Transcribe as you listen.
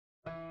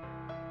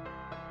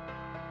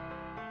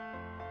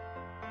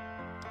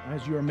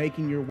As you are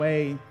making your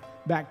way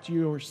back to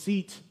your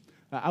seat,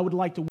 I would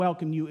like to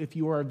welcome you if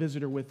you are a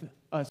visitor with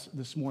us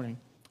this morning.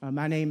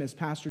 My name is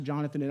Pastor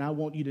Jonathan, and I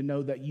want you to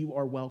know that you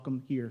are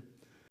welcome here.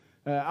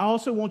 I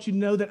also want you to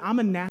know that I'm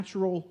a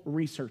natural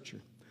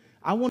researcher.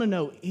 I want to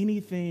know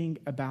anything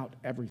about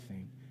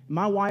everything.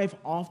 My wife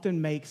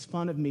often makes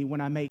fun of me when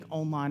I make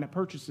online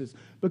purchases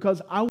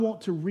because I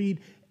want to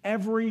read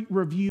every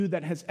review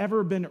that has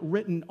ever been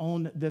written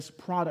on this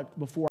product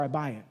before I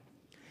buy it.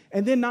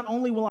 And then not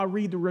only will I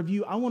read the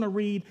review, I want to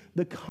read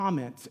the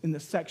comments in the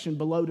section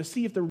below to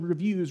see if the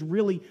review is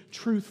really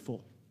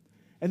truthful.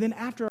 And then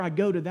after I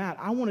go to that,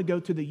 I want to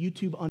go to the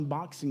YouTube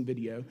unboxing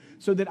video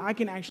so that I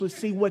can actually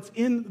see what's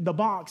in the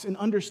box and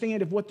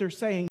understand if what they're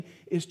saying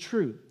is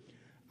true.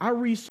 I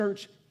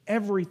research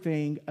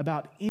everything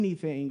about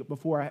anything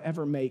before I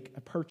ever make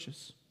a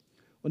purchase.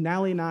 Well,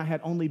 Natalie and I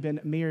had only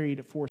been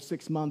married for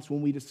 6 months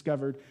when we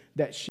discovered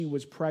that she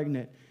was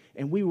pregnant,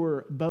 and we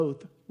were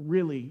both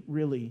really,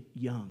 really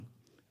young.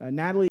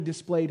 Natalie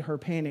displayed her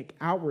panic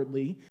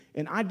outwardly,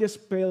 and I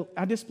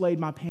displayed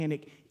my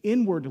panic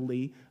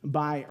inwardly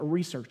by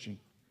researching.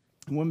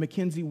 And when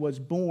Mackenzie was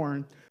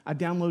born, I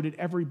downloaded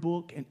every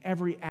book and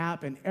every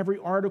app and every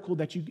article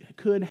that you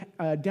could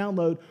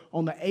download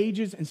on the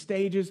ages and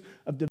stages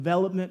of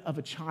development of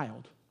a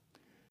child.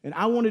 And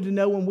I wanted to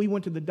know when we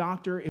went to the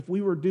doctor if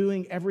we were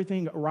doing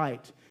everything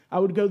right. I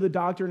would go to the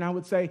doctor and I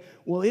would say,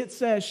 well, it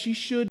says she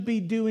should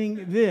be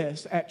doing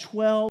this at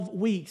 12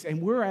 weeks,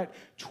 and we're at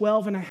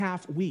 12 and a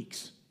half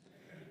weeks.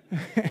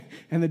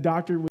 And the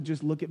doctor would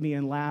just look at me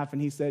and laugh,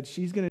 and he said,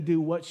 she's going to do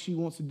what she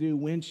wants to do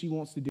when she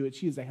wants to do it.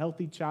 She is a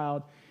healthy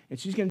child, and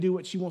she's going to do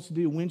what she wants to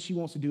do when she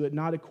wants to do it,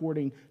 not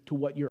according to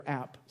what your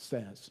app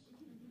says.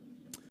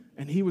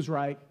 And he was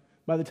right.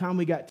 By the time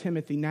we got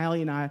Timothy,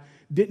 Natalie and I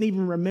didn't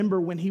even remember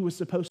when he was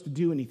supposed to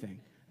do anything.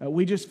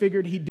 We just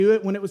figured he'd do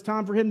it when it was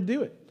time for him to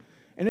do it.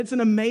 And it's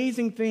an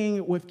amazing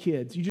thing with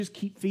kids. You just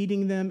keep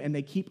feeding them, and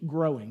they keep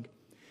growing.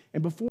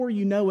 And before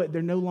you know it,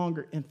 they're no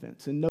longer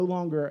infants and no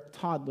longer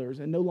toddlers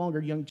and no longer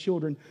young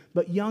children,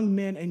 but young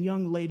men and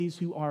young ladies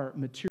who are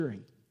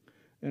maturing.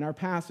 In our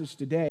passage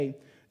today,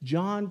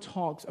 John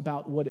talks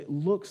about what it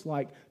looks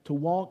like to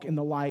walk in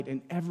the light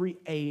in every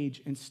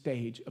age and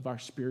stage of our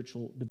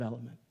spiritual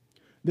development.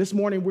 This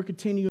morning, we're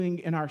continuing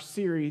in our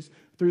series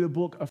through the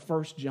book of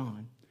 1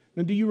 John.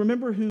 Now, do you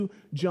remember who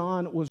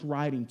John was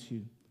writing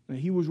to?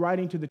 He was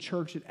writing to the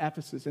church at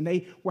Ephesus, and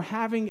they were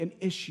having an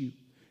issue.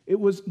 It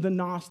was the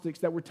Gnostics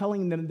that were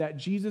telling them that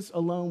Jesus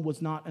alone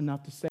was not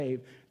enough to save,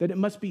 that it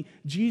must be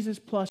Jesus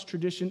plus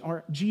tradition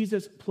or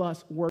Jesus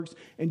plus works.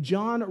 And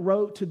John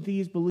wrote to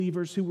these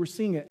believers who were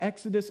seeing an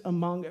exodus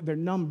among their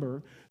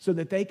number so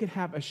that they could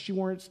have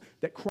assurance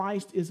that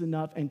Christ is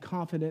enough and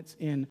confidence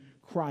in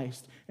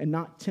Christ and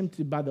not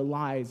tempted by the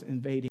lies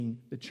invading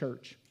the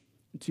church.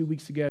 2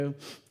 weeks ago,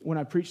 when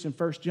I preached in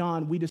 1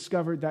 John, we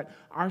discovered that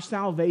our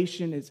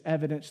salvation is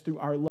evidenced through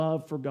our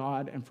love for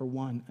God and for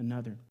one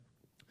another.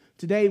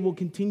 Today, we'll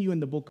continue in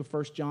the book of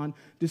 1 John,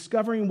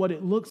 discovering what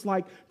it looks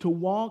like to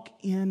walk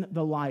in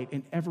the light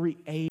in every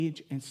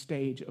age and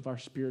stage of our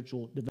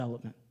spiritual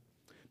development.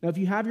 Now, if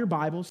you have your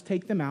Bibles,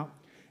 take them out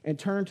and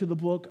turn to the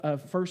book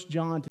of 1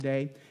 John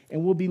today,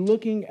 and we'll be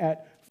looking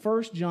at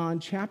 1 John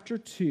chapter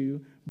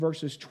 2,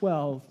 verses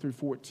 12 through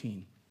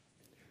 14.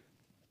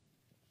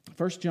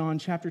 1 John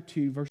chapter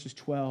 2, verses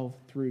 12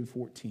 through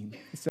 14.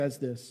 It says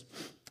this,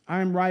 I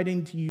am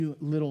writing to you,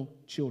 little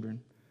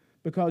children,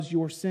 because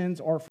your sins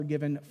are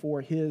forgiven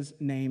for his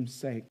name's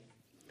sake.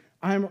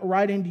 I am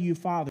writing to you,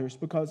 fathers,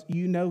 because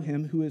you know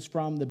him who is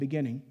from the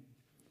beginning.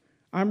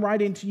 I am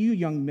writing to you,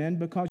 young men,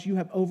 because you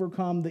have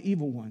overcome the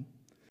evil one.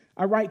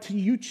 I write to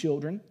you,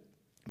 children,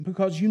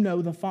 because you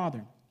know the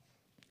Father.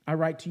 I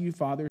write to you,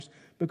 fathers,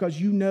 because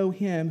you know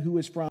him who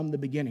is from the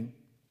beginning.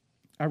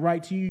 I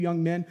write to you,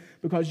 young men,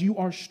 because you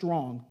are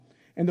strong,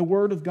 and the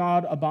word of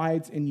God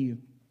abides in you,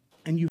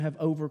 and you have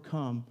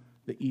overcome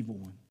the evil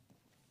one.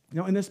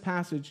 Now, in this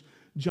passage,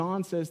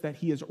 John says that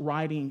he is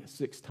writing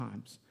 6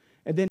 times.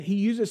 And then he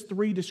uses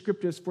 3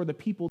 descriptives for the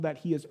people that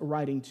he is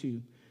writing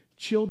to: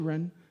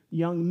 children,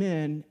 young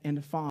men,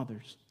 and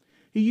fathers.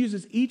 He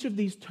uses each of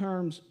these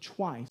terms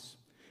twice.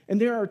 And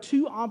there are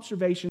 2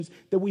 observations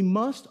that we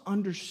must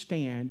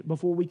understand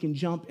before we can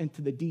jump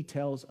into the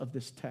details of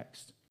this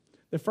text.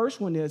 The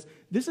first one is,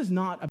 this is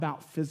not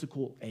about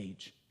physical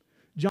age.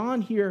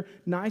 John here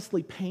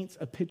nicely paints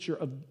a picture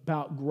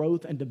about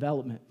growth and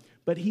development,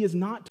 but he is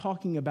not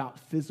talking about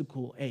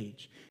physical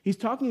age. He's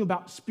talking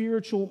about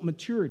spiritual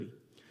maturity.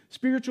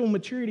 Spiritual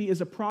maturity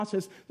is a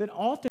process that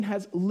often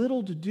has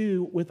little to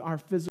do with our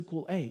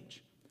physical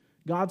age.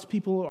 God's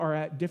people are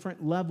at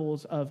different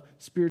levels of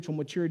spiritual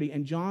maturity,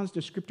 and John's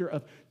descriptor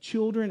of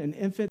children and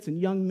infants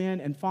and young men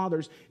and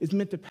fathers is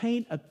meant to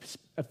paint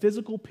a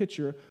physical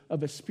picture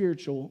of a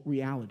spiritual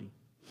reality.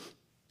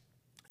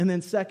 And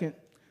then second,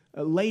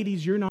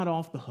 ladies, you're not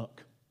off the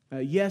hook.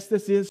 Yes,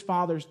 this is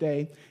Father's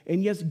Day,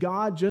 and yes,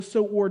 God just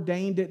so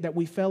ordained it that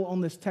we fell on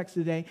this text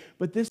today,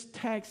 but this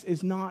text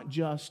is not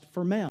just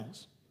for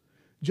males.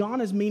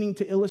 John is meaning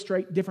to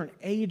illustrate different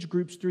age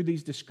groups through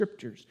these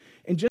descriptors.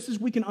 And just as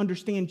we can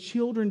understand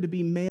children to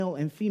be male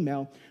and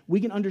female, we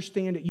can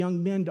understand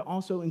young men to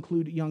also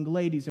include young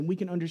ladies, and we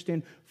can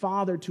understand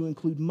father to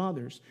include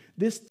mothers.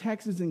 This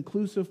text is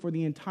inclusive for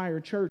the entire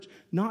church,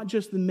 not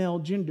just the male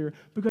gender,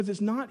 because it's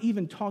not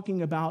even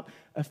talking about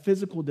a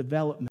physical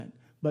development,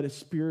 but a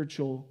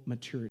spiritual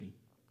maturity.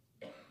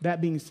 That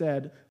being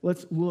said,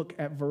 let's look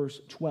at verse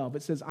 12.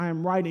 It says, I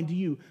am writing to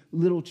you,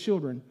 little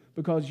children,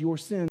 because your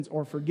sins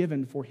are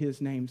forgiven for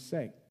his name's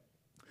sake.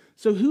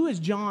 So who is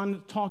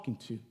John talking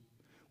to?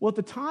 Well, at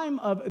the time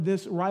of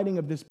this writing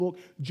of this book,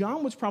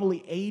 John was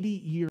probably 80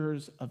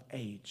 years of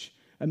age,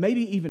 and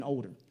maybe even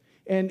older.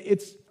 And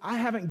I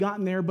haven't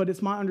gotten there, but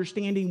it's my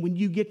understanding when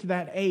you get to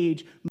that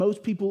age,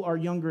 most people are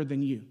younger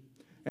than you.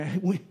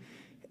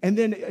 And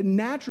then a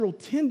natural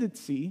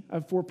tendency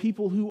for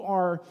people who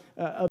are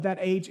of that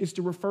age is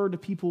to refer to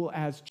people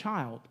as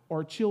child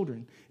or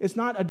children. It's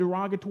not a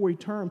derogatory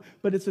term,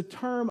 but it's a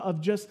term of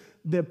just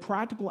the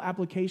practical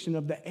application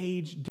of the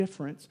age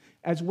difference,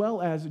 as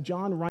well as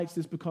John writes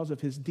this because of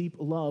his deep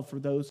love for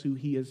those who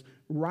he is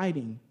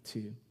writing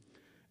to.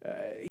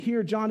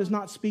 Here, John is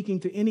not speaking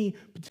to any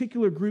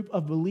particular group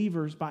of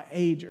believers by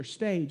age or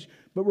stage,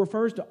 but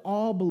refers to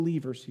all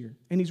believers here.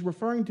 And he's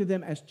referring to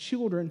them as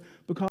children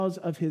because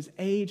of his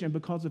age and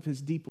because of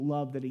his deep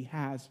love that he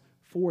has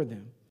for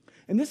them.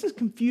 And this is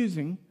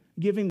confusing,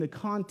 given the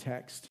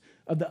context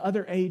of the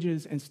other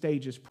ages and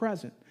stages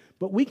present.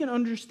 But we can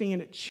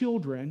understand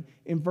children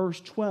in verse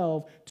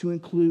 12 to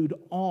include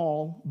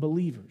all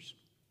believers.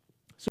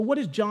 So what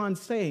is John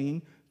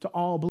saying to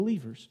all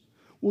believers?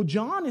 Well,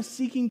 John is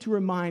seeking to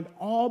remind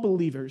all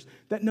believers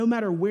that no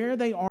matter where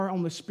they are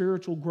on the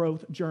spiritual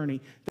growth journey,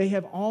 they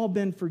have all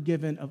been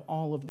forgiven of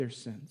all of their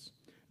sins.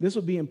 This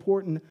will be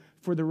important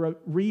for the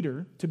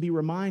reader to be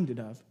reminded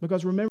of,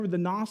 because remember, the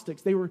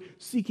Gnostics, they were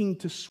seeking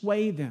to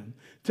sway them,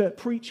 to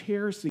preach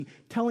heresy,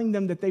 telling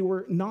them that they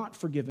were not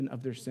forgiven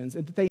of their sins,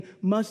 and that they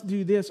must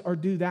do this or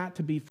do that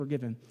to be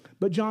forgiven.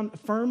 But John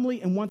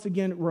firmly and once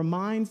again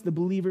reminds the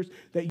believers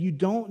that you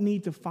don't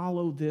need to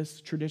follow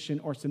this tradition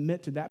or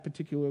submit to that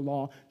particular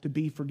law to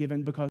be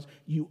forgiven, because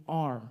you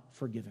are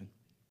forgiven.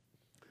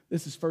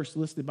 This is first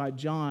listed by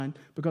John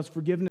because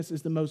forgiveness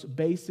is the most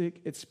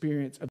basic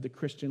experience of the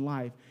Christian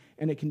life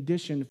and a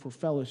condition for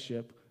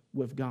fellowship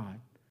with God.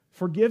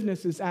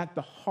 Forgiveness is at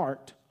the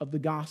heart of the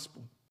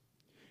gospel.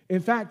 In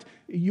fact,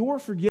 your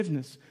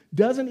forgiveness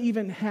doesn't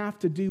even have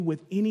to do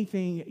with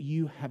anything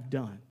you have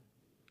done.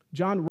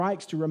 John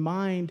writes to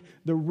remind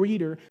the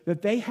reader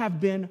that they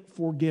have been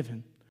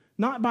forgiven,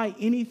 not by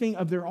anything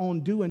of their own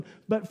doing,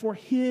 but for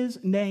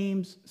his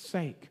name's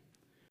sake.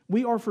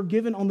 We are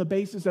forgiven on the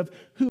basis of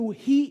who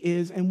he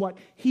is and what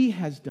he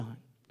has done.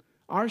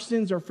 Our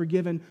sins are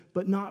forgiven,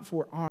 but not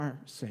for our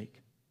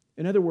sake.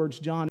 In other words,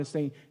 John is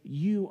saying,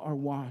 you are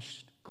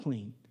washed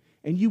clean,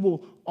 and you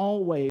will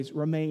always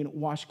remain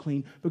washed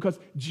clean because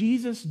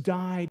Jesus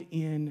died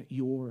in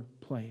your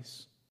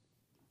place.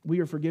 We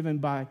are forgiven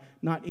by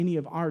not any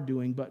of our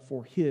doing, but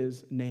for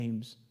his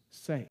name's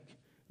sake.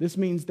 This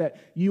means that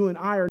you and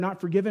I are not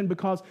forgiven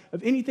because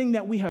of anything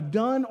that we have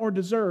done or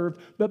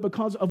deserved, but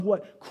because of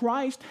what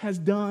Christ has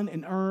done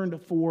and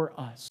earned for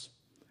us.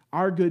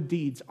 Our good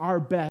deeds, our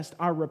best,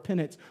 our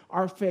repentance,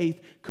 our faith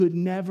could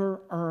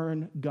never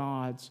earn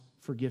God's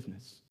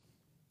forgiveness.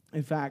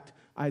 In fact,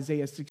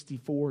 Isaiah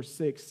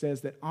 64:6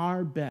 says that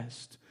our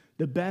best,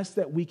 the best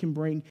that we can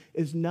bring,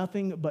 is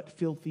nothing but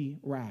filthy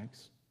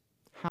rags.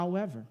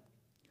 However,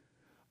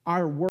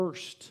 our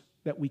worst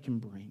that we can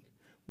bring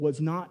was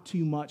not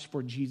too much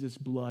for Jesus'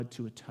 blood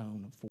to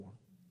atone for.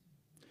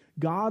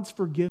 God's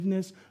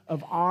forgiveness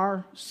of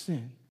our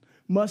sin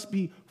must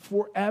be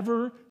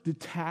forever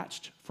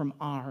detached from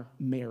our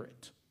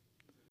merit.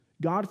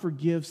 God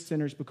forgives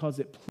sinners because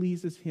it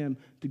pleases him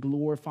to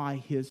glorify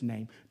his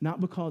name,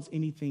 not because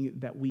anything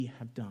that we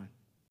have done.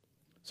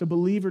 So,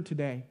 believer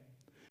today,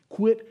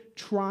 quit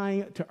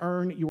trying to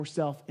earn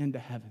yourself into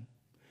heaven.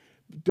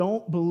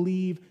 Don't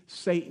believe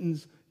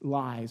Satan's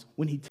lies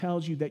when he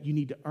tells you that you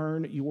need to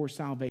earn your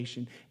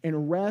salvation,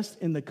 and rest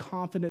in the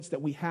confidence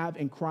that we have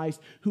in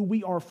Christ, who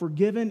we are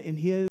forgiven in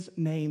his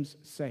name's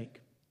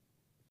sake.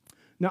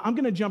 Now, I'm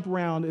going to jump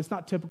around. It's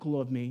not typical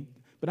of me,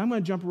 but I'm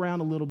going to jump around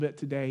a little bit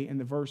today in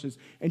the verses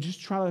and just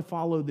try to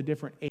follow the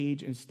different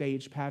age and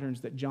stage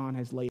patterns that John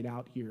has laid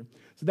out here.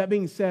 So that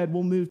being said,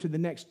 we'll move to the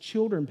next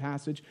children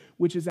passage,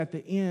 which is at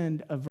the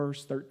end of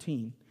verse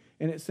 13.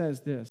 And it says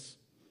this: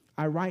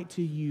 I write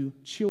to you,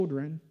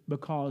 children,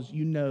 because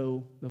you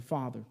know the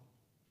Father.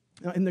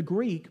 Now, in the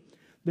Greek,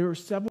 there are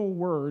several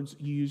words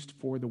used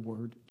for the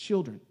word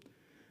children.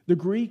 The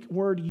Greek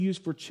word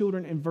used for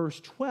children in verse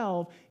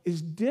 12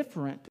 is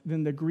different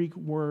than the Greek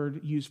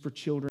word used for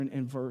children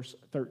in verse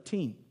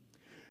 13.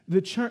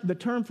 The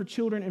term for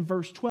children in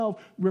verse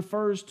 12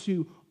 refers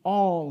to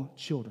all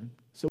children.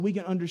 So we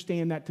can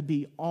understand that to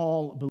be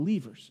all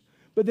believers.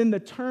 But then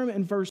the term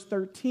in verse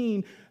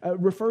 13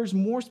 refers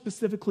more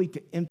specifically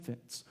to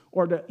infants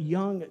or to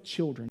young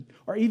children.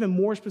 Or even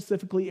more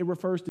specifically, it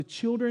refers to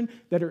children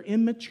that are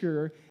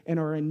immature and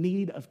are in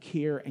need of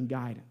care and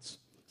guidance.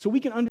 So we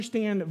can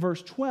understand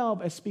verse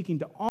 12 as speaking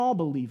to all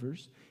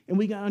believers, and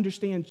we can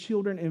understand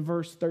children in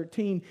verse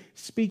 13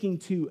 speaking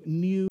to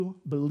new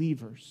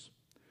believers.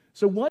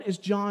 So what is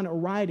John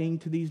writing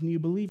to these new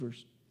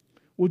believers?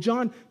 Well,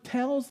 John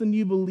tells the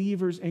new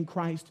believers in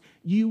Christ,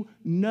 you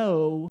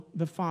know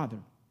the Father.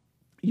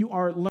 You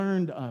are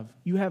learned of,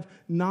 you have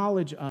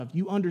knowledge of,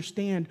 you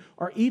understand,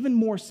 or even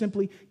more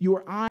simply,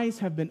 your eyes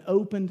have been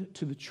opened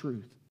to the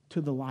truth, to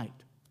the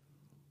light.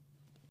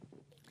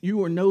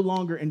 You are no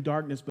longer in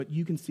darkness, but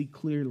you can see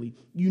clearly.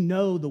 You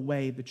know the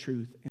way, the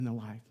truth, and the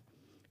life.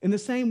 In the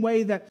same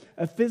way that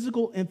a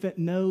physical infant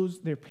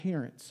knows their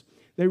parents,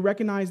 they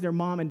recognize their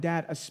mom and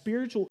dad, a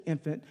spiritual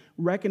infant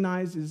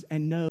recognizes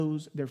and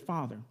knows their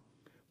father.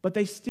 But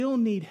they still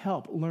need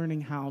help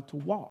learning how to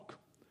walk,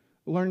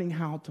 learning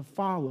how to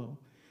follow,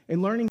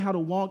 and learning how to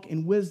walk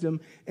in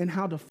wisdom and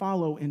how to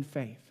follow in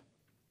faith.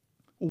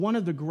 One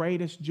of the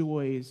greatest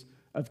joys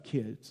of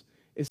kids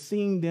is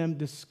seeing them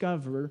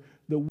discover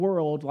the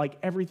world like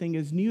everything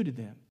is new to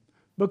them,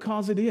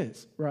 because it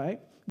is,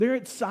 right? They're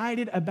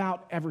excited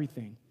about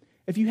everything.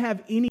 If you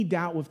have any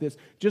doubt with this,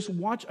 just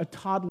watch a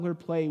toddler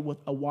play with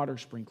a water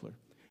sprinkler.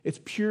 It's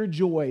pure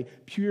joy,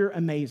 pure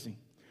amazing.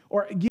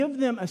 Or give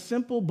them a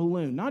simple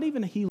balloon, not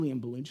even a helium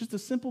balloon, just a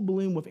simple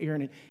balloon with air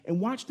in it,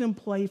 and watch them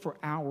play for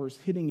hours,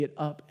 hitting it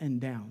up and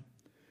down.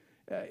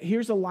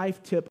 Here's a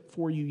life tip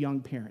for you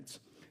young parents.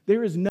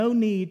 There is no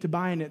need to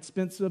buy an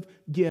expensive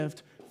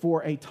gift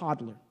for a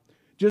toddler.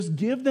 Just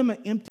give them an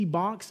empty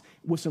box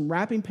with some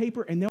wrapping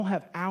paper, and they'll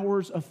have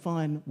hours of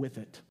fun with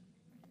it.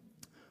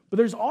 But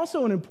there's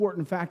also an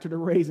important factor to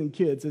raising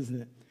kids, isn't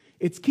it?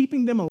 It's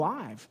keeping them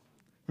alive.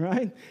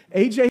 Right?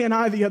 AJ and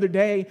I the other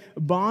day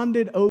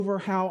bonded over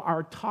how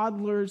our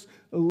toddlers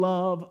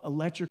love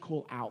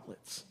electrical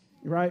outlets,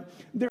 right?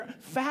 They're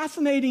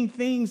fascinating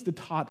things to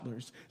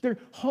toddlers. They're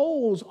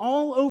holes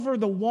all over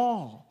the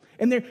wall,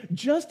 and they're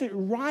just at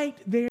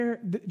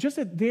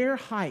their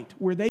height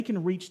where they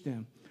can reach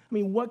them. I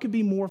mean, what could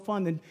be more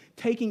fun than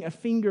taking a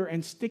finger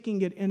and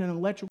sticking it in an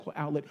electrical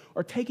outlet,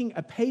 or taking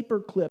a paper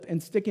clip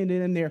and sticking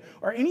it in there,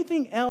 or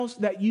anything else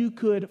that you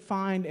could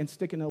find and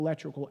stick in an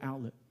electrical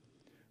outlet?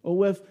 Well,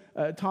 with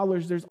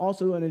toddlers, there's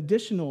also an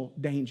additional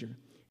danger.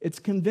 It's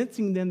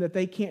convincing them that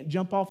they can't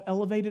jump off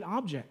elevated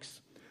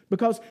objects,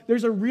 because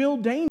there's a real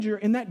danger,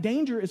 and that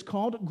danger is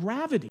called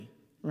gravity,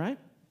 right?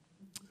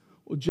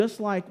 Well,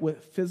 just like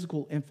with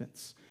physical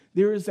infants,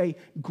 there is a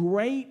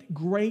great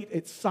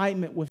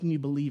excitement with new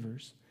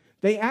believers.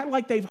 They act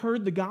like they've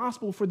heard the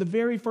gospel for the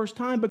very first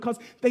time, because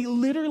they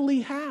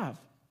literally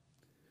have.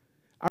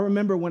 I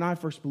remember when I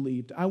first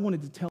believed, I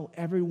wanted to tell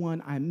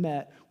everyone I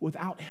met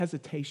without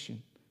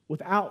hesitation,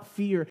 without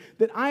fear,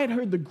 that I had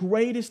heard the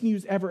greatest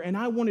news ever, and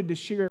I wanted to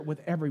share it with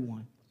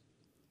everyone.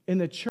 In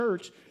the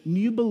church,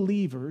 new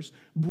believers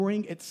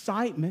bring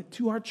excitement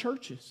to our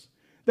churches.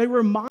 They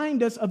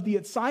remind us of the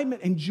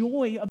excitement and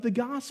joy of the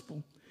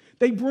gospel.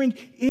 They bring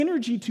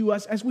energy to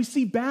us as we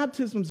see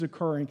baptisms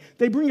occurring.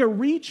 They bring a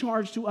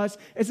recharge to us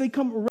as they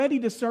come ready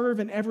to serve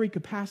in every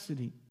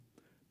capacity.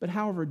 But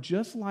however,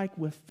 just like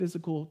with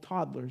physical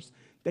toddlers,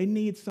 they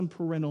need some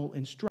parental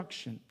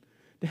instruction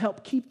to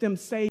help keep them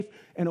safe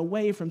and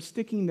away from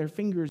sticking their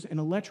fingers in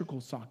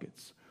electrical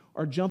sockets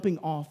or jumping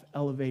off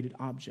elevated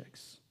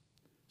objects.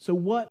 So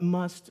what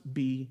must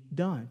be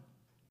done?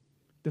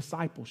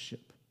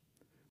 Discipleship.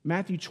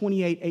 Matthew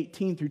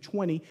 28:18 through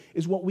 20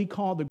 is what we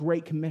call the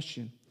Great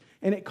Commission.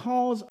 And it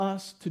calls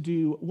us to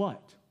do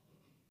what?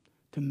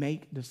 To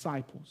make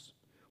disciples.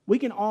 We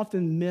can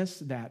often miss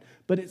that,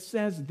 but it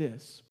says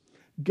this: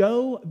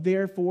 go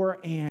therefore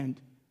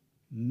and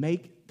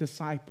make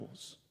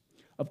disciples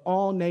of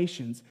all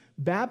nations,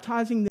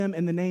 baptizing them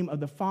in the name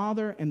of the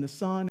Father and the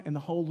Son and the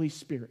Holy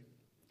Spirit.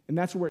 And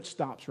that's where it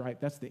stops, right?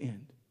 That's the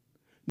end.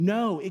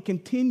 No, it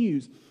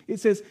continues. It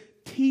says,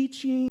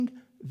 teaching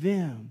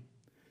them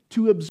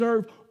to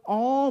observe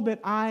all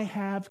that I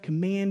have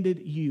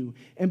commanded you.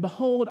 And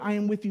behold, I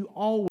am with you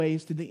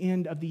always to the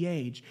end of the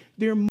age.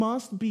 There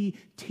must be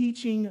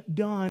teaching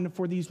done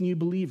for these new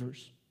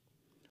believers.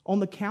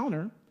 On the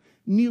counter,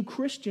 new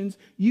Christians,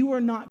 you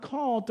are not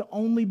called to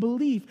only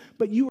believe,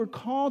 but you are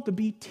called to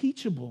be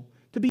teachable,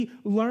 to be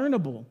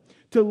learnable,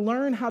 to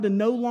learn how to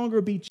no longer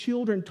be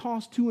children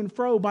tossed to and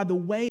fro by the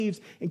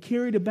waves and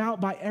carried about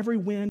by every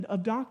wind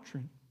of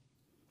doctrine.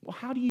 Well,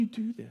 how do you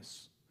do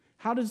this?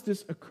 How does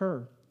this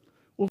occur?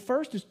 Well,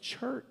 first is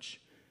church.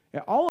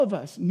 All of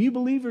us, new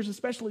believers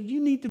especially, you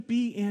need to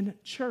be in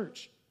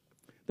church.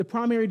 The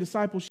primary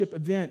discipleship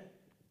event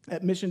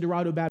at Mission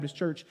Dorado Baptist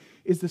Church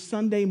is the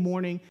Sunday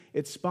morning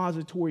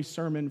expository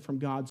sermon from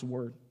God's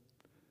Word.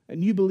 A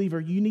new believer,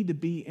 you need to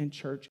be in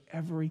church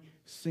every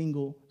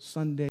single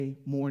Sunday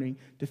morning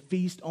to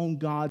feast on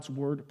God's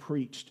Word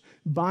preached,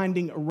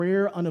 binding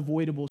rare,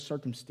 unavoidable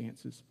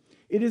circumstances.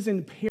 It is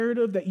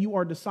imperative that you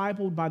are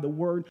discipled by the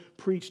Word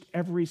preached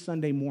every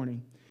Sunday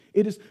morning.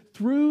 It is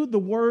through the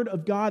word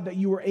of God that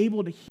you are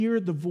able to hear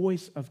the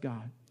voice of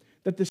God,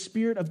 that the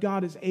Spirit of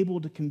God is able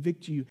to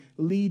convict you,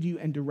 lead you,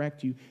 and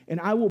direct you. And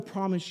I will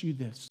promise you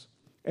this.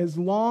 As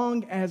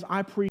long as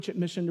I preach at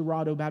Mission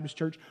Dorado Baptist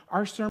Church,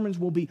 our sermons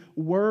will be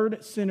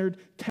word-centered,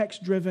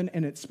 text-driven,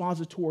 and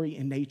expository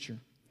in nature.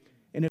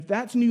 And if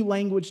that's new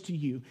language to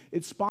you,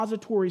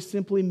 expository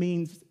simply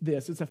means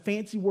this. It's a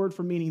fancy word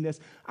for meaning this.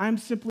 I'm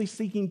simply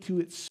seeking to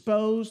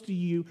expose to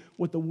you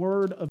what the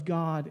Word of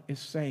God is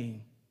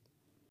saying.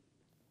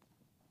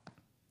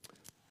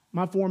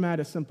 My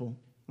format is simple.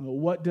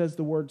 What does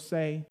the Word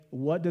say?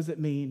 What does it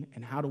mean?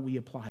 And how do we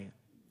apply it?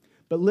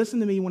 But listen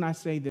to me when I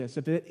say this.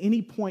 If at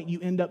any point you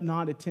end up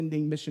not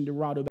attending Mission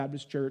Dorado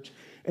Baptist Church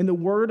and the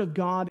Word of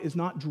God is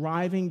not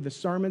driving the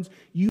sermons,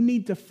 you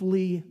need to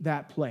flee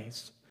that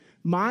place.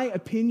 My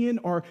opinion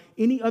or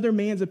any other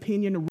man's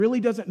opinion really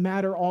doesn't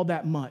matter all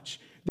that much.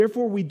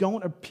 Therefore, we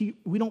don't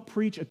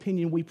preach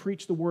opinion, we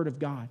preach the Word of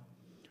God.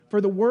 For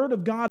the Word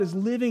of God is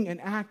living and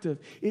active.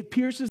 It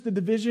pierces the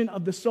division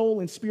of the soul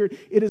and spirit.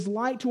 It is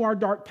light to our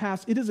dark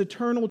past. It is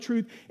eternal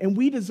truth, and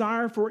we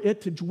desire for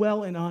it to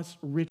dwell in us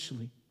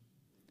richly.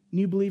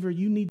 New believer,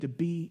 you need to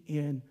be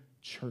in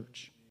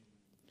church.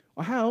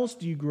 Well, how else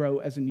do you grow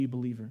as a new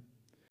believer?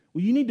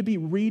 Well, you need to be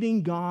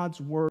reading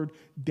God's Word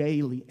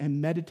daily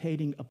and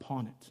meditating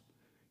upon it.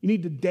 You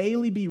need to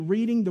daily be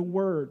reading the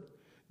Word,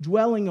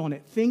 dwelling on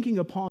it, thinking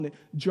upon it,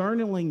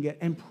 journaling it,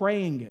 and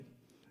praying it.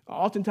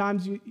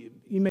 Oftentimes,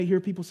 you may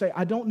hear people say,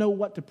 I don't know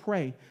what to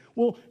pray.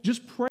 Well,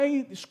 just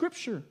pray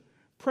Scripture.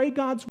 Pray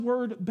God's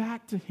Word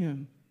back to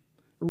Him.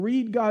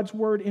 Read God's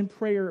Word in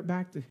prayer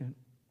back to Him.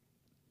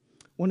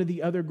 One of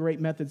the other great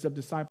methods of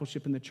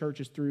discipleship in the church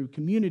is through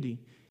community.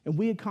 And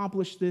we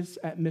accomplish this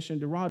at Mission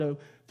Dorado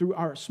through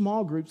our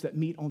small groups that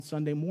meet on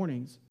Sunday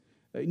mornings.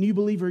 New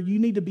believer, you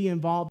need to be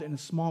involved in a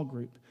small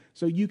group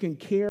so you can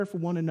care for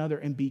one another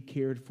and be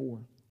cared for.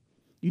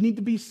 You need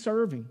to be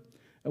serving.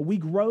 We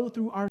grow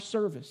through our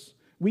service.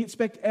 We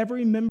expect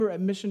every member at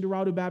Mission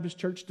Dorado Baptist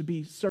Church to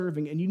be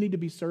serving, and you need to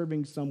be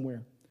serving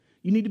somewhere.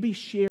 You need to be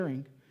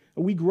sharing.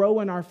 We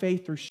grow in our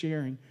faith through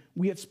sharing.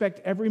 We expect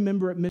every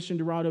member at Mission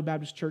Dorado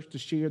Baptist Church to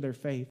share their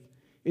faith.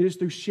 It is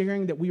through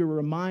sharing that we are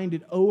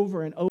reminded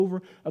over and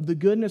over of the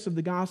goodness of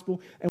the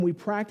gospel, and we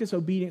practice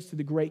obedience to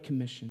the Great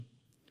Commission.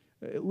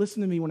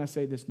 Listen to me when I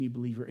say this, new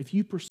believer. If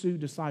you pursue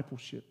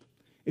discipleship,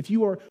 if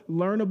you are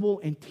learnable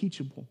and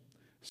teachable,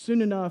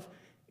 soon enough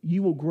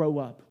you will grow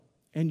up,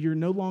 and you're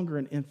no longer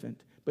an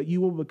infant, but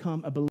you will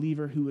become a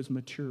believer who is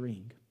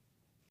maturing.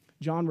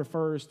 John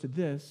refers to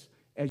this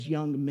as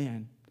young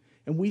men.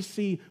 And we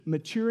see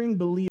maturing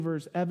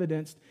believers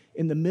evidenced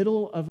in the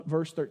middle of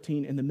verse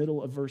 13, in the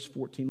middle of verse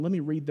 14. Let me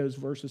read those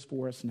verses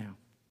for us now.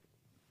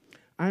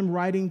 I'm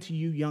writing to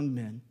you, young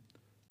men,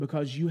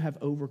 because you have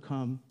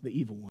overcome the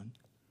evil one.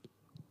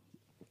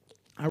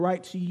 I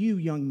write to you,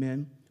 young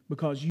men,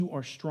 because you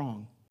are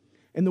strong,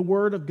 and the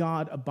word of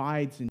God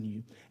abides in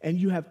you, and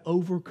you have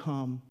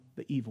overcome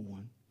the evil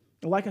one.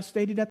 And like I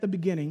stated at the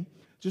beginning,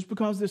 just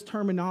because this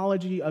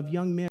terminology of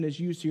young men is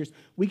used here,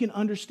 we can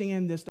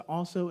understand this to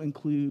also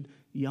include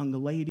young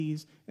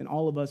ladies and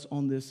all of us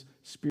on this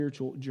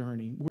spiritual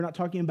journey. We're not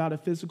talking about a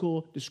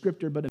physical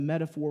descriptor, but a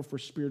metaphor for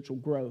spiritual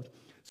growth.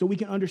 So we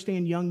can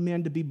understand young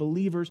men to be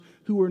believers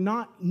who are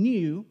not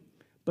new,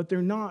 but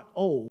they're not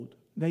old.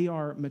 They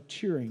are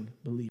maturing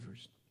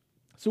believers.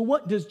 So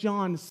what does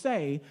John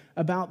say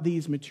about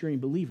these maturing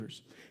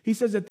believers? He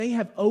says that they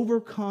have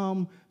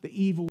overcome the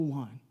evil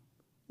one.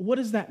 What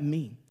does that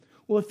mean?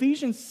 Well,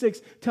 Ephesians 6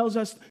 tells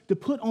us to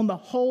put on the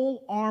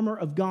whole armor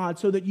of God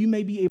so that you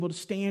may be able to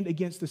stand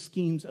against the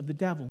schemes of the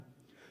devil.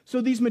 So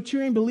these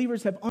maturing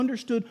believers have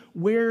understood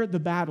where the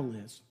battle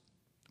is,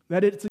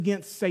 that it's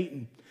against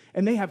Satan,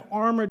 and they have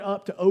armored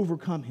up to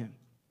overcome him.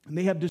 And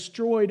they have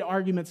destroyed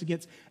arguments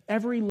against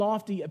every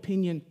lofty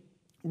opinion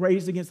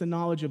raised against the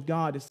knowledge of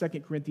God, as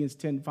 2 Corinthians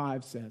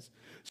 10:5 says.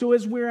 So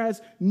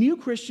whereas new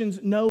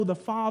Christians know the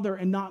Father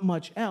and not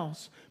much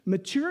else,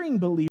 maturing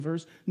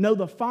believers know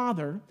the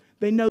Father,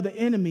 they know the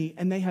enemy,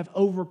 and they have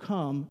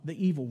overcome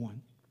the evil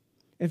one.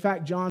 In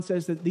fact, John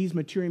says that these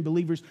maturing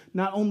believers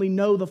not only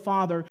know the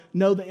Father,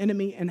 know the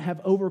enemy, and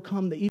have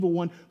overcome the evil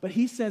one, but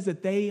he says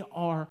that they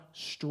are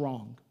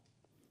strong.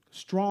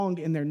 Strong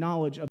in their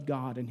knowledge of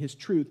God and His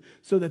truth,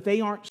 so that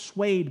they aren't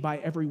swayed by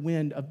every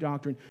wind of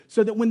doctrine.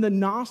 So that when the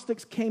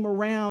Gnostics came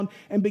around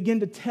and began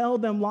to tell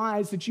them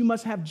lies that you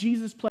must have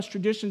Jesus plus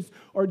traditions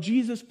or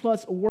Jesus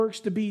plus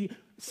works to be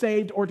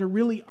saved or to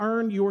really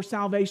earn your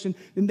salvation,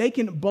 then they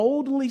can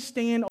boldly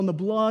stand on the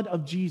blood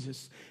of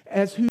Jesus,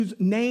 as whose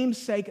name's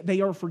sake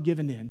they are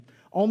forgiven in,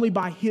 only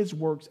by His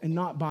works and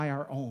not by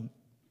our own.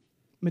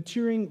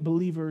 Maturing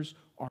believers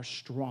are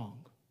strong.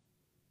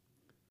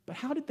 But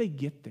how did they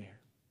get there?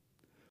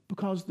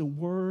 Because the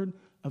Word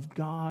of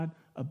God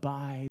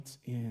abides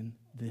in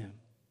them.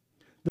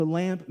 The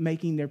lamp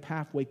making their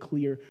pathway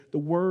clear, the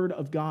Word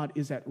of God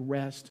is at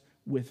rest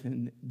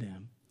within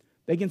them.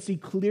 They can see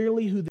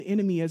clearly who the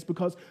enemy is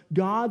because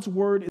God's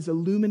Word is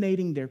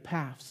illuminating their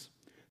paths.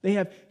 They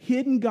have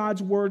hidden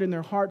God's Word in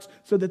their hearts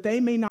so that they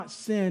may not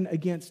sin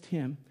against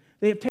Him.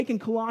 They have taken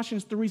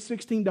Colossians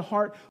 3:16 to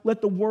heart.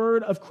 Let the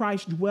word of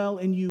Christ dwell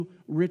in you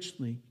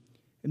richly.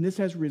 And this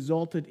has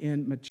resulted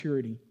in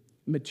maturity.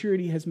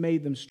 Maturity has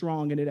made them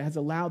strong, and it has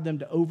allowed them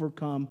to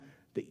overcome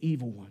the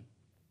evil one.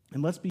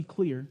 And let's be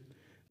clear,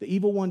 the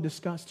evil one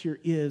discussed here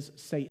is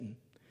Satan.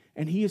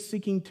 And he is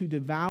seeking to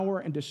devour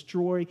and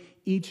destroy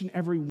each and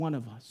every one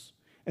of us.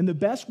 And the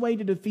best way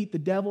to defeat the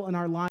devil in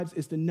our lives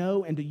is to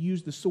know and to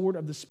use the sword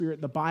of the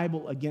Spirit, the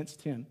Bible,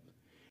 against him.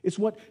 It's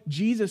what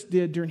Jesus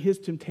did during his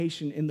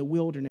temptation in the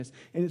wilderness,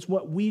 and it's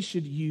what we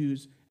should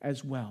use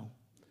as well.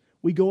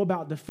 We go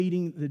about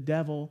defeating the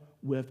devil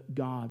with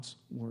God's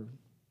word.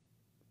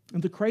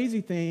 And the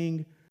crazy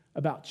thing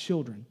about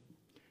children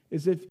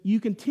is if you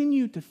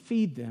continue to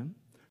feed them,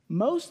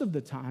 most of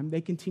the time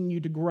they continue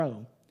to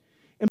grow.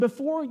 And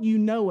before you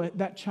know it,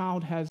 that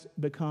child has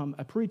become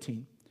a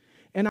preteen.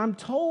 And I'm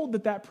told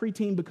that that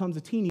preteen becomes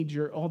a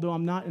teenager, although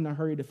I'm not in a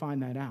hurry to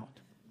find that out.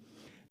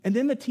 And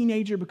then the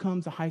teenager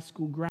becomes a high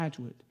school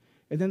graduate.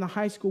 And then the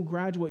high school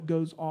graduate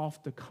goes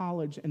off to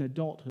college and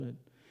adulthood.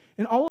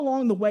 And all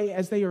along the way,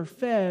 as they are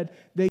fed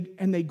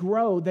they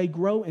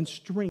grow in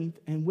strength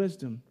and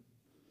wisdom.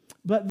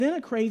 But then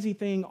a crazy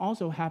thing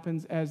also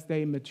happens as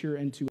they mature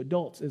into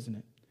adults, isn't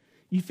it?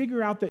 You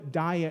figure out that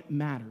diet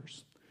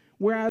matters.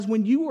 Whereas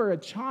when you were a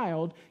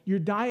child, your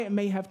diet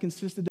may have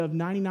consisted of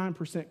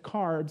 99%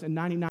 carbs and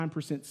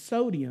 99%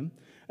 sodium.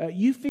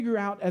 You figure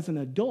out as an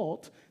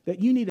adult that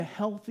you need a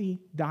healthy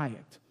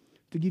diet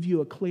to give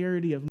you a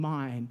clarity of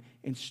mind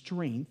and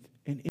strength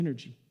and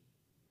energy.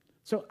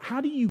 So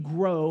how do you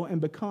grow and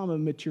become a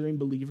maturing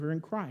believer in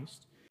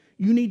Christ?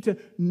 You need to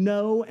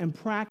know and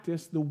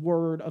practice the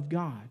Word of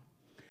God.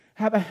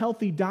 Have a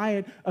healthy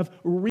diet of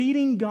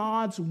reading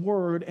God's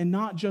Word and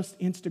not just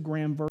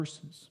Instagram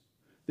verses.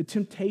 The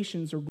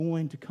temptations are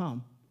going to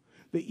come.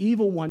 The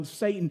evil one,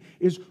 Satan,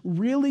 is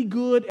really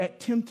good at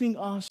tempting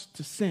us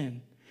to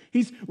sin.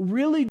 He's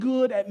really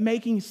good at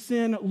making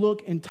sin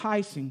look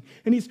enticing.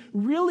 And he's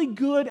really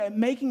good at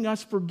making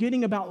us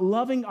forgetting about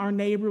loving our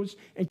neighbors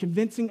and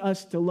convincing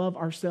us to love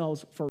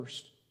ourselves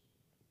first.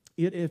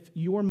 If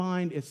your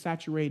mind is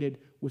saturated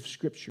with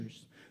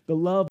scriptures, the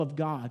love of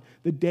God,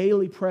 the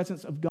daily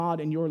presence of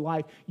God in your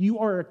life, you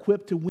are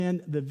equipped to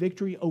win the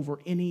victory over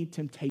any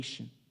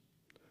temptation.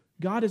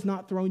 God has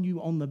not thrown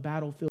you on the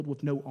battlefield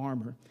with no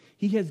armor.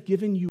 He has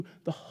given you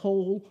the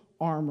whole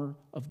armor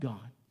of God.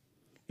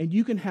 And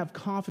you can have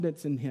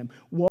confidence in him,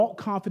 walk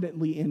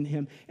confidently in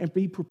him, and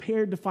be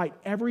prepared to fight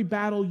every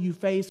battle you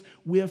face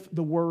with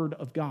the word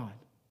of God.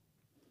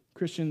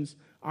 Christians,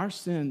 our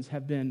sins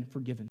have been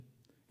forgiven,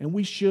 and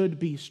we should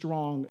be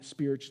strong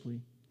spiritually.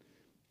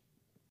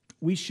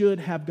 We should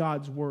have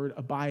God's word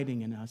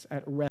abiding in us,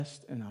 at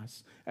rest in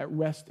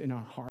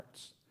our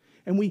hearts.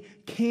 And we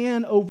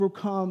can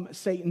overcome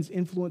Satan's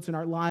influence in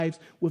our lives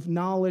with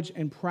knowledge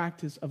and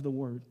practice of the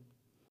word.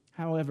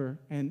 However,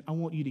 and I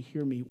want you to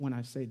hear me when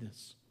I say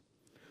this,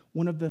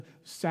 one of the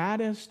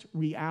saddest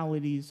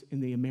realities in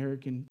the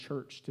American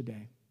church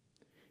today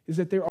is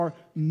that there are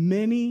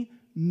many,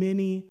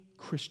 many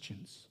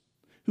Christians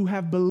who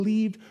have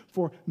believed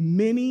for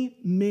many,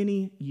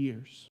 many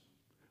years,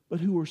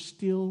 but who are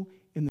still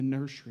in the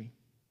nursery,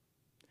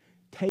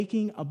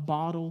 taking a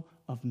bottle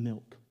of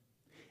milk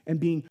and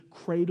being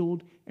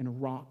cradled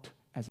and rocked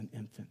as an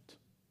infant.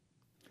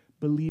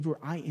 Believer,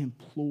 I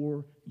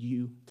implore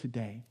you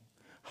today,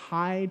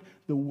 hide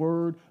the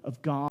word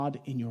of God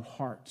in your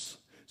hearts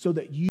so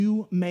that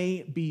you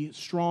may be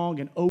strong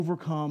and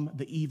overcome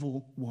the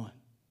evil one.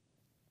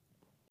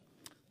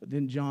 But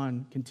then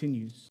John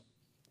continues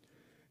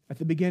at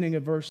the beginning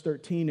of verse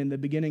 13 and the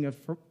beginning of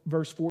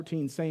verse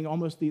 14, saying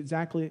almost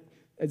exactly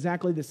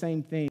the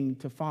same thing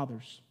to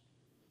fathers.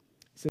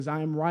 He says,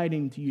 I am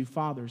writing to you,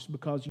 fathers,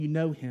 because you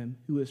know him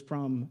who is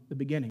from the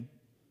beginning.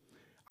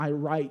 I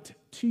write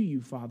to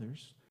you,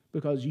 fathers,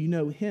 because you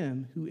know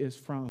him who is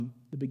from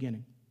the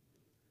beginning.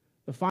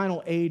 The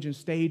final age and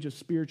stage of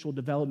spiritual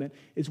development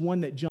is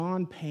one that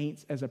John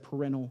paints as a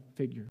parental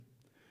figure.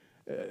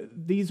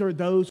 These are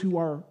those who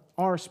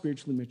are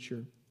spiritually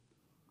mature.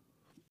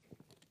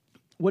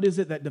 What is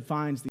it that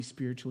defines the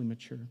spiritually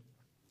mature?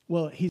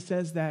 Well, he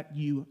says that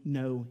you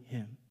know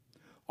him.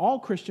 All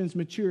Christians,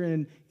 mature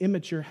and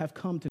immature, have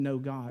come to know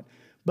God.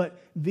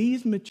 But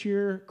these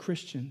mature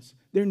Christians,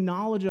 their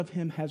knowledge of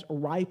him has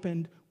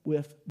ripened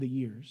with the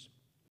years.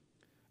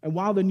 And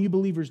while the new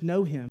believers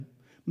know him,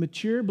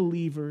 mature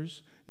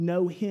believers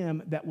know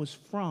him that was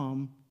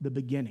from the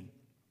beginning.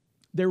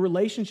 Their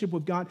relationship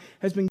with God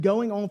has been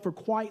going on for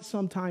quite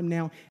some time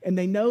now, and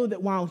they know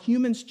that while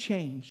humans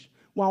change,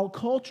 while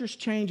cultures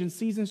change and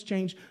seasons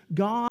change,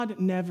 God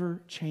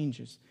never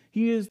changes.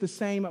 He is the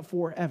same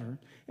forever.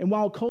 And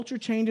while culture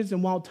changes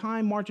and while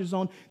time marches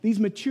on, these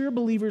mature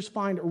believers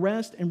find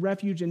rest and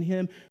refuge in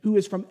him who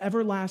is from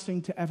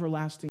everlasting to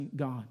everlasting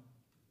God.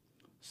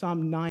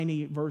 Psalm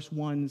 90 verse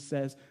 1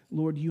 says,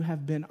 Lord, you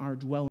have been our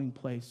dwelling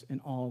place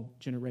in all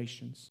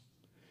generations.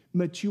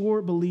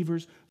 Mature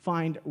believers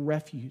find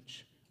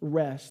refuge,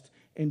 rest,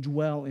 and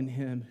dwell in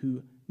him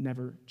who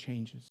never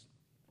changes.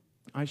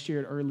 I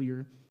shared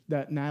earlier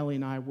that Natalie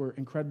and I were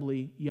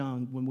incredibly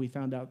young when we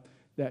found out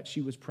that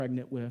she was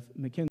pregnant with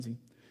Mackenzie.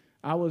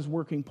 I was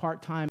working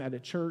part-time at a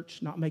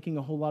church, not making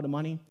a whole lot of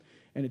money,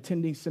 and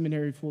attending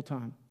seminary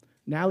full-time.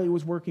 Natalie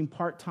was working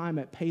part-time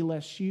at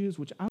Payless Shoes,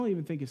 which I don't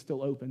even think is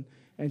still open,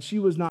 and she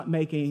was not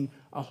making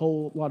a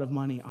whole lot of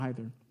money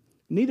either.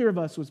 Neither of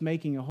us was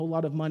making a whole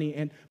lot of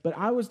money, but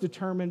I was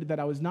determined that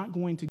I was not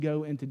going to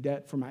go into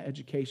debt for my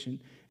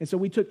education. And so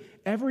we took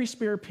every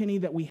spare penny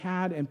that we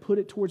had and put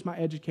it towards my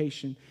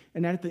education.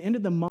 And at the end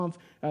of the month,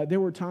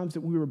 there were times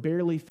that we were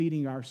barely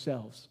feeding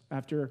ourselves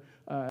after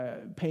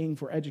paying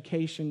for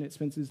education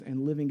expenses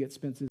and living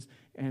expenses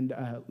and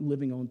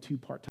living on 2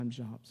 part-time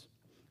jobs.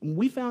 And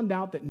we found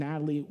out that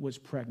Natalie was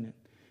pregnant.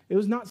 It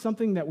was not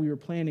something that we were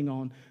planning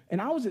on.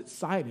 And I was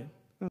excited,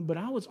 but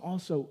I was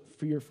also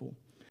fearful.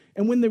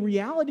 And when the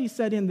reality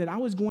set in that I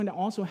was going to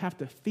also have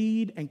to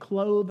feed and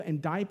clothe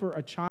and diaper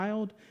a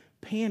child,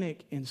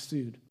 panic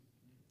ensued.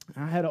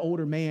 I had an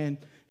older man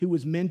who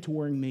was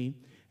mentoring me,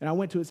 and I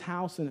went to his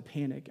house in a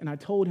panic, and I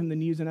told him the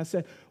news, and I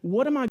said,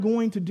 what am I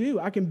going to do?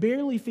 I can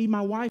barely feed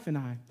my wife and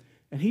I.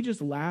 And he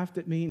just laughed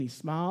at me, and he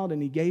smiled, and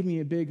he gave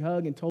me a big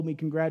hug and told me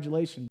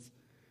congratulations.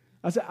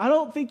 I said, I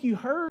don't think you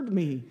heard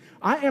me.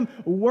 I am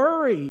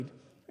worried.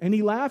 And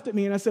he laughed at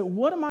me, and I said,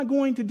 what am I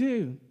going to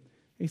do?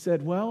 He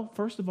said, well,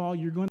 first of all,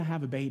 you're going to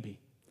have a baby.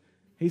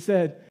 He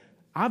said,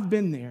 I've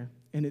been there,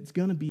 and it's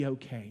going to be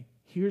okay.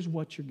 Here's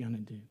what you're going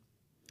to do.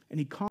 And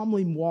he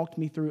calmly walked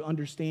me through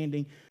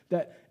understanding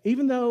that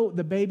even though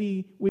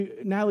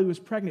Natalie was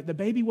pregnant, the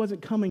baby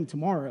wasn't coming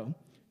tomorrow.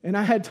 And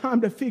I had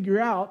time to figure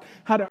out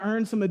how to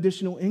earn some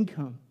additional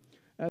income.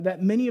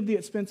 That many of the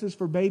expenses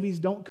for babies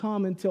don't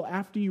come until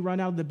after you run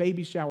out of the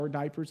baby shower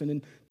diapers and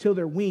until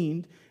they're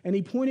weaned. And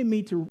he pointed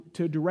me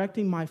to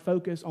directing my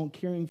focus on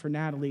caring for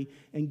Natalie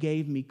and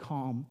gave me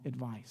calm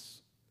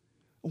advice.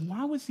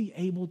 Why was he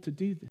able to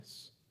do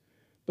this?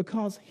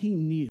 Because he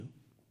knew.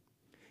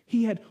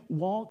 He had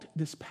walked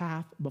this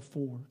path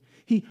before.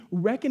 He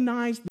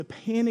recognized the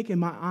panic in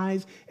my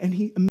eyes, and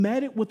he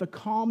met it with a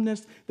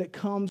calmness that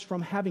comes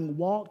from having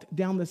walked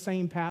down the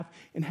same path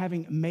and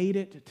having made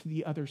it to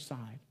the other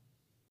side.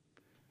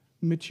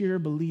 Mature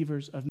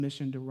believers of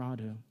Mission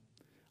Dorado,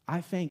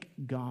 I thank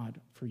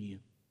God for you.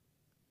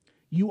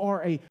 You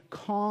are a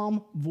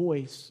calm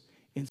voice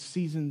in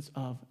seasons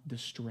of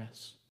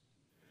distress.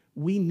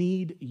 We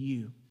need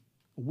you.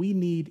 We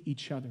need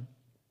each other.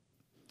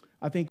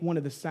 I think one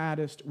of the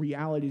saddest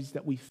realities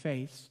that we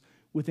face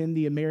within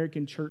the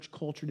American church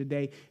culture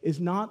today is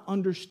not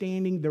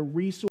understanding the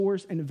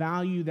resource and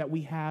value that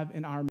we have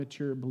in our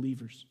mature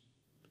believers.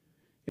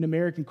 In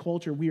American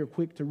culture, we are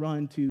quick to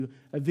run to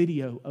a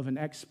video of an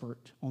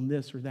expert on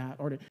this or that,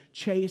 or to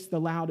chase the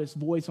loudest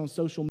voice on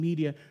social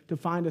media to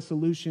find a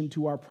solution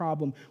to our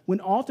problem, when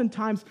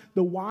oftentimes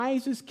the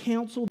wisest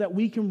counsel that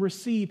we can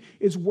receive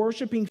is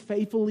worshiping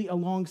faithfully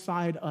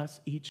alongside us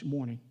each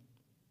morning.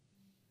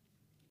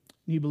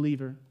 New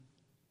believer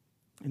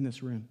in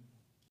this room,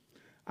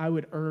 I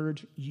would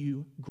urge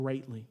you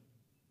greatly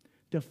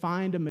to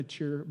find a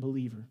mature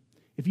believer.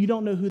 If you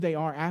don't know who they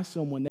are, ask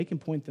someone. They can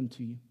point them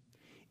to you.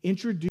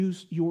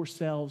 Introduce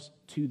yourselves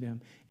to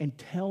them and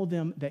tell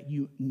them that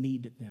you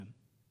need them.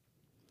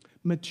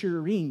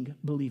 Maturing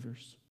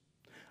believers,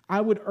 I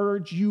would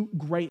urge you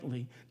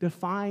greatly to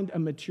find a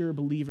mature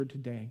believer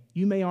today.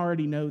 You may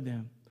already know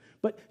them,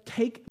 but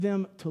take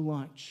them to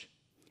lunch.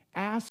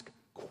 Ask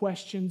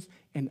questions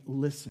and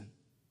listen.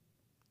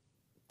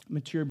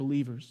 Mature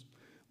believers,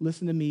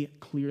 listen to me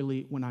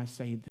clearly when I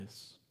say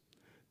this.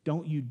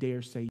 Don't you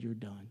dare say you're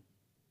done.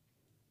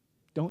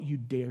 Don't you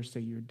dare say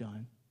you're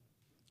done.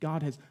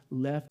 God has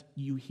left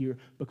you here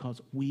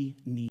because we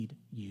need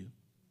you.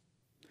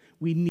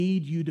 We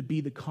need you to be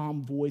the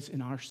calm voice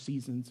in our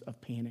seasons of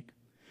panic.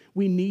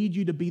 We need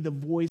you to be the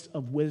voice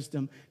of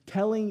wisdom,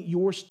 telling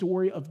your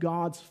story of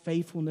God's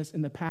faithfulness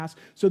in the past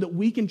so that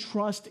we can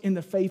trust in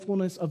the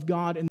faithfulness of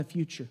God in the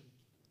future.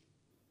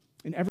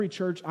 In every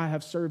church I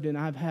have served in,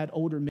 I've had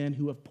older men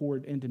who have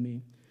poured into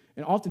me.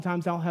 And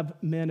oftentimes I'll have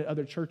men at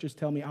other churches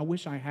tell me, I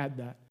wish I had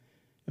that.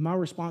 And my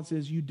response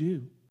is, you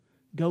do.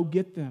 Go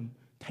get them.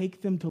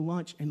 Take them to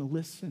lunch and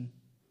listen.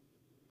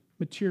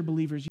 Mature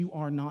believers, you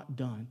are not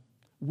done.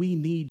 We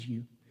need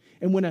you.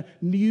 And when a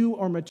new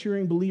or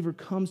maturing believer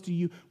comes to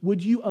you,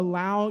 would you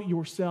allow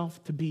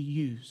yourself to be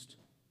used?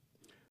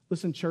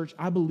 Listen, church,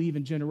 I believe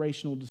in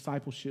generational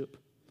discipleship.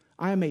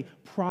 I am a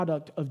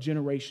product of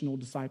generational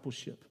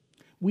discipleship.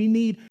 We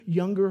need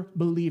younger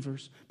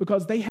believers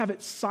because they have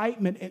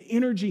excitement and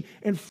energy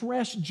and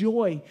fresh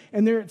joy.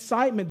 And their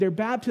excitement, their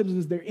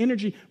baptisms, their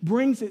energy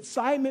brings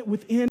excitement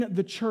within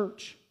the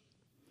church.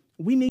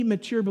 We need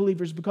mature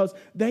believers because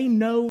they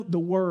know the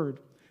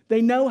word.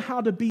 They know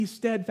how to be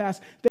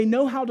steadfast. They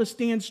know how to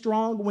stand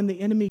strong when the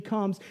enemy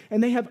comes.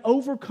 And they have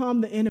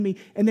overcome the enemy.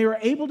 And they are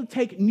able to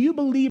take new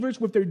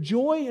believers with their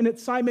joy and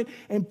excitement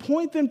and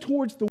point them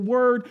towards the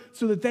word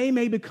so that they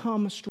may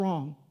become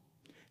strong.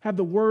 Have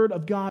the word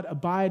of God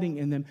abiding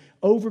in them,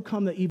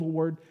 overcome the evil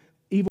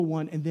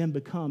one, and then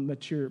become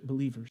mature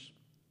believers.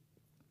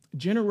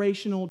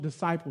 Generational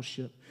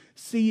discipleship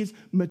sees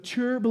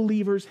mature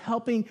believers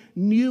helping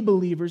new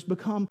believers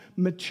become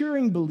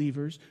maturing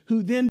believers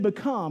who then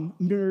become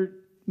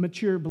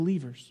mature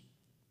believers.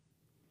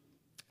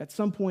 At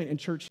some point in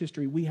church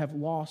history, we have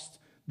lost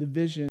the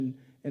vision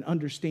and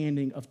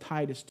understanding of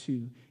Titus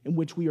 2, in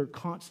which we are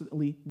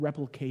constantly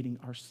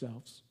replicating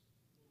ourselves.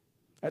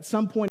 At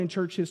some point in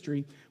church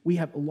history, we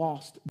have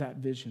lost that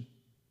vision.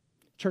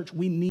 Church,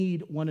 we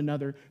need one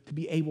another to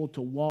be able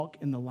to walk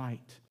in the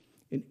light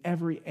in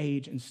every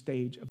age and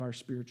stage of our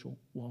spiritual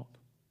walk.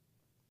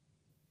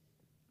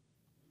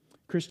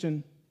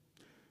 Christian,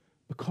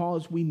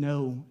 because we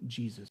know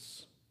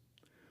Jesus,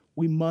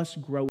 we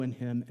must grow in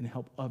him and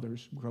help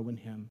others grow in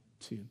him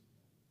too.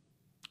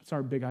 That's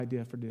our big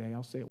idea for today.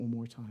 I'll say it one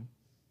more time.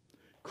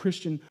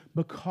 Christian,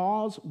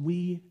 because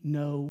we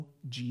know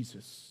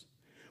Jesus,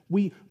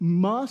 we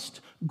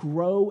must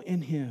grow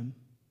in him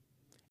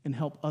and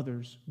help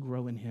others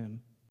grow in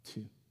him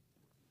too.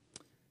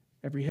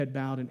 Every head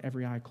bowed and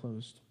every eye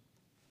closed.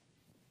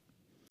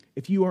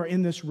 If you are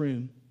in this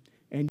room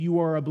and you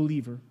are a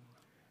believer,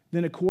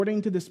 then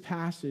according to this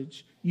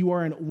passage, you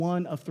are in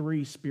one of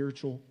three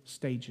spiritual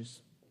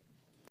stages.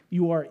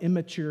 You are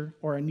immature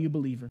or a new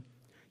believer.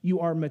 You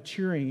are a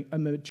maturing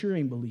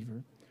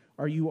believer,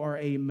 or you are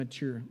a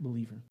mature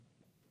believer.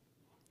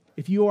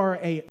 If you are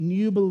a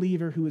new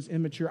believer who is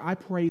immature, I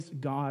praise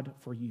God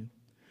for you.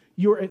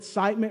 Your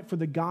excitement for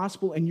the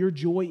gospel and your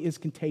joy is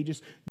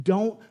contagious.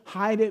 Don't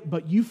hide it,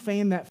 but you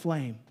fan that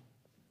flame.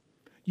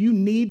 You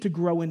need to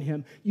grow in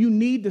him. You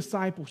need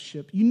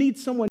discipleship. You need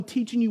someone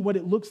teaching you what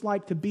it looks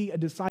like to be a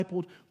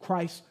discipled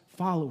Christ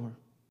follower.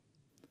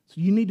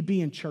 So you need to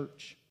be in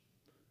church.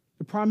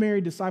 The primary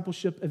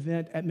discipleship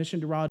event at Mission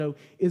Dorado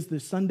is the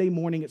Sunday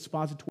morning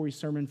expository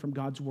sermon from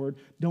God's Word.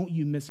 Don't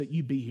you miss it.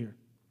 You be here.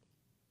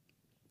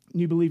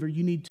 New believer,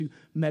 you need to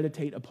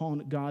meditate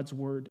upon God's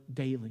Word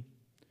daily.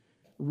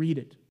 Read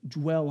it,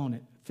 dwell on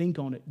it, think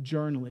on it,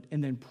 journal it,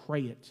 and then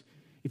pray it.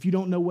 If you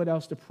don't know what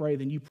else to pray,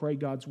 then you pray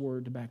God's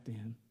Word back to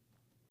him.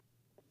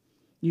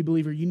 New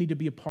believer, you need to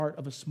be a part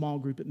of a small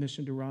group at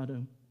Mission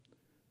Dorado.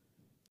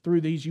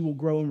 Through these, you will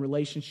grow in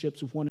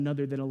relationships with one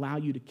another that allow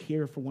you to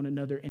care for one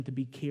another and to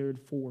be cared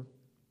for.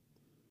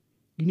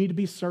 You need to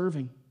be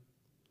serving.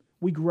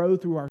 We grow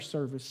through our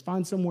service.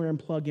 Find somewhere and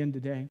plug in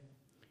today.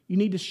 You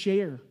need to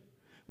share.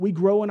 We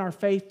grow in our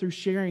faith through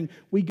sharing.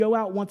 We go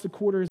out once a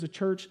quarter as a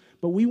church,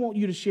 but we want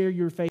you to share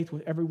your faith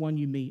with everyone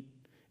you meet.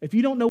 If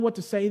you don't know what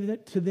to say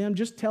to them,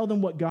 just tell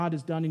them what God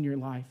has done in your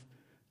life.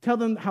 Tell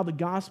them how the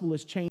gospel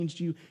has changed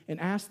you and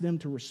ask them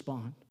to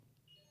respond.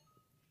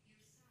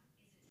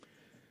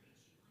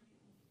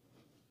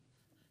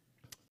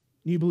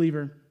 New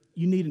believer,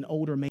 you need an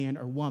older man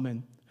or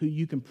woman who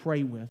you can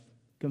pray with,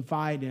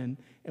 confide in,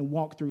 and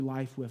walk through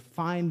life with.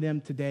 Find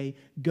them today.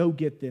 Go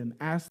get them.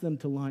 Ask them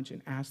to lunch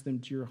and ask them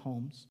to your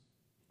homes.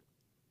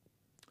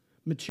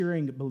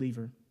 Maturing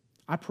believer,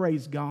 I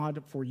praise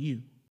God for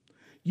you.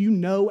 You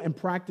know and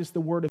practice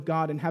the Word of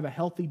God and have a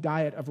healthy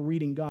diet of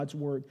reading God's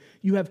Word.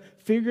 You have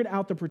figured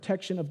out the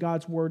protection of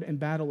God's Word and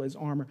battle as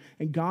armor,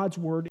 and God's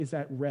Word is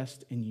at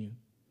rest in you.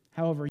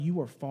 However,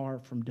 you are far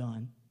from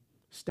done.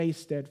 Stay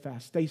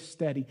steadfast, stay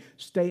steady,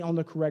 stay on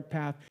the correct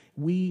path.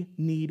 We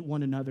need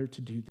one another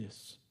to do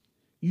this.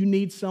 You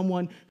need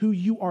someone who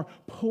you are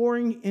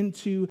pouring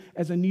into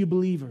as a new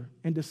believer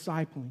and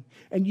discipling.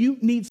 And you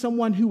need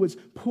someone who is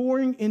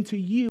pouring into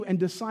you and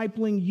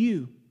discipling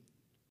you.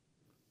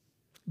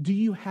 Do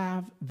you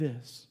have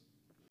this?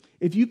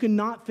 If you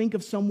cannot think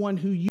of someone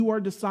who you are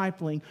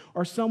discipling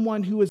or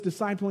someone who is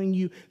discipling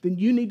you, then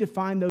you need to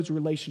find those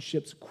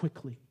relationships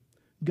quickly.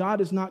 God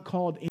has not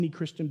called any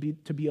Christian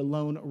to be a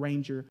lone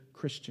ranger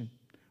Christian.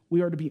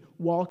 We are to be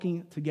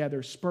walking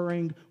together,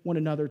 spurring one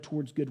another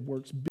towards good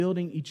works,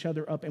 building each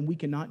other up, and we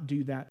cannot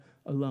do that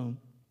alone.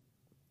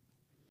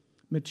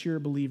 Mature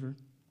believer,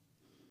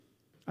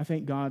 I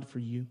thank God for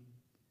you.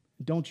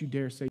 Don't you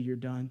dare say you're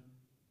done.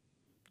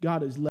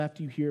 God has left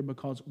you here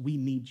because we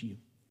need you.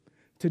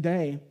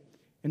 Today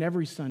and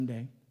every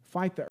Sunday,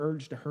 fight the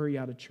urge to hurry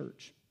out of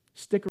church.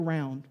 Stick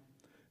around.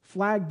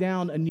 Flag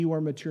down a new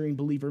or maturing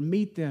believer.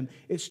 Meet them.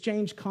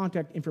 Exchange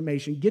contact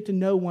information. Get to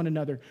know one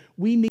another.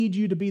 We need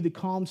you to be the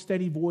calm,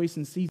 steady voice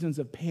in seasons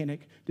of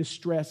panic,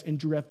 distress, and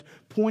drift,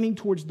 pointing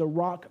towards the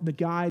rock, the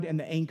guide, and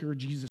the anchor,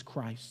 Jesus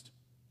Christ.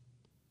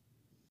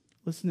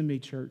 Listen to me,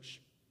 church.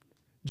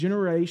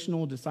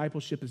 Generational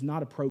discipleship is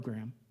not a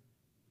program.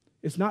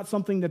 It's not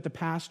something that the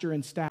pastor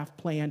and staff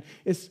plan.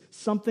 It's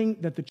something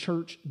that the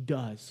church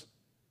does.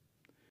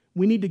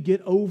 We need to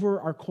get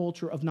over our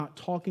culture of not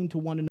talking to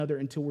one another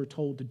until we're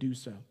told to do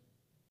so.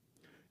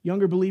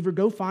 Younger believer,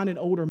 go find an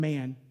older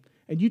man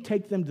and you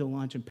take them to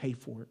lunch and pay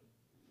for it.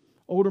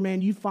 Older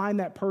man, you find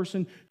that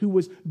person who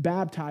was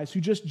baptized,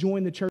 who just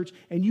joined the church,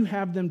 and you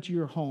have them to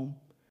your home.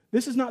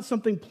 This is not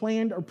something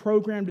planned or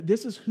programmed.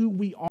 This is who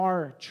we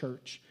are,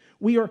 church.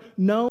 We are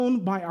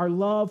known by our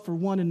love for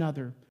one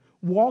another,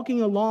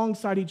 walking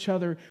alongside each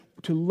other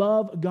to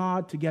love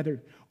God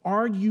together.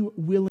 Are you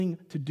willing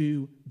to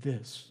do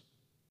this?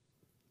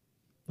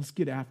 Let's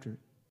get after it.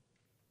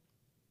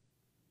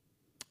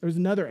 There's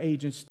another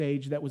age and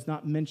stage that was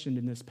not mentioned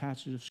in this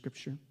passage of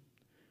Scripture,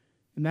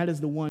 and that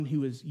is the one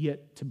who is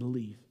yet to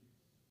believe.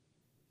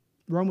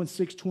 Romans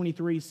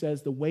 6:23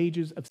 says, the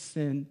wages of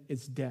sin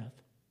is death.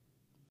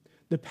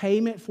 The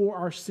payment for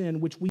our sin,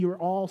 which we are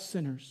all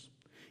sinners,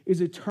 is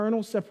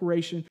eternal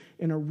separation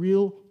in a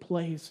real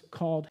place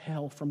called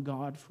hell from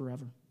God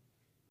forever.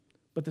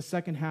 But the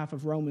second half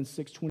of Romans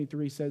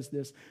 6:23 says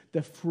this,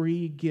 the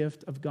free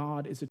gift of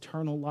God is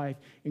eternal life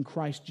in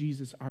Christ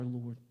Jesus our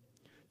Lord.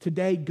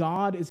 Today,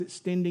 God is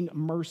extending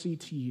mercy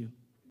to you.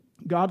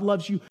 God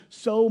loves you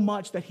so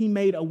much that he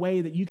made a way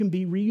that you can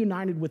be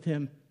reunited with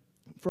him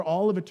for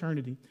all of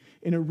eternity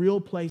in a real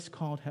place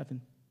called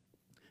heaven.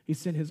 He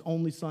sent his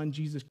only son,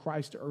 Jesus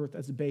Christ, to earth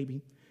as a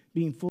baby.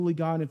 Being fully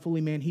God and fully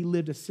man, he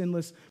lived a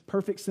sinless,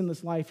 perfect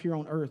sinless life here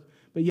on earth,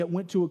 but yet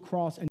went to a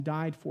cross and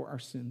died for our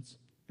sins.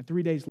 And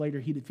 3 days later,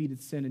 he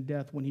defeated sin and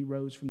death when he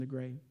rose from the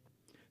grave.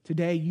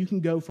 Today, you can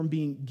go from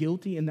being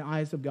guilty in the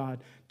eyes of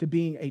God to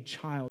being a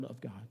child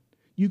of God.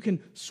 You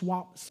can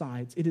swap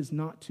sides. It is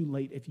not too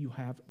late if you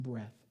have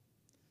breath.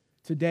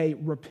 Today,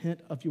 repent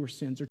of your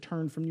sins or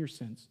turn from your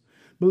sins.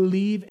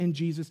 Believe in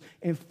Jesus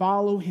and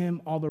follow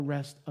him all the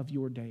rest of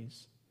your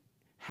days.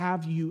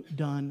 Have you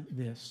done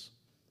this?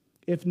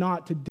 If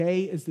not,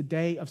 today is the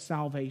day of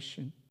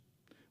salvation.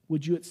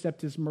 Would you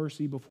accept his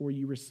mercy before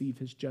you receive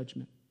his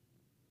judgment?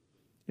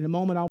 In a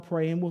moment, I'll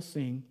pray and we'll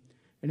sing.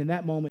 And in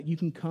that moment, you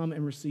can come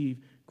and receive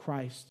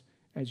Christ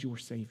as your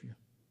Savior.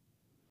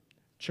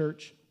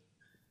 Church,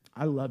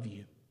 I love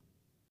you.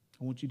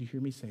 I want you to hear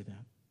me say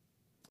that.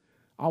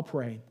 I'll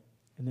pray,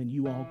 and then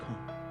you all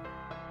come.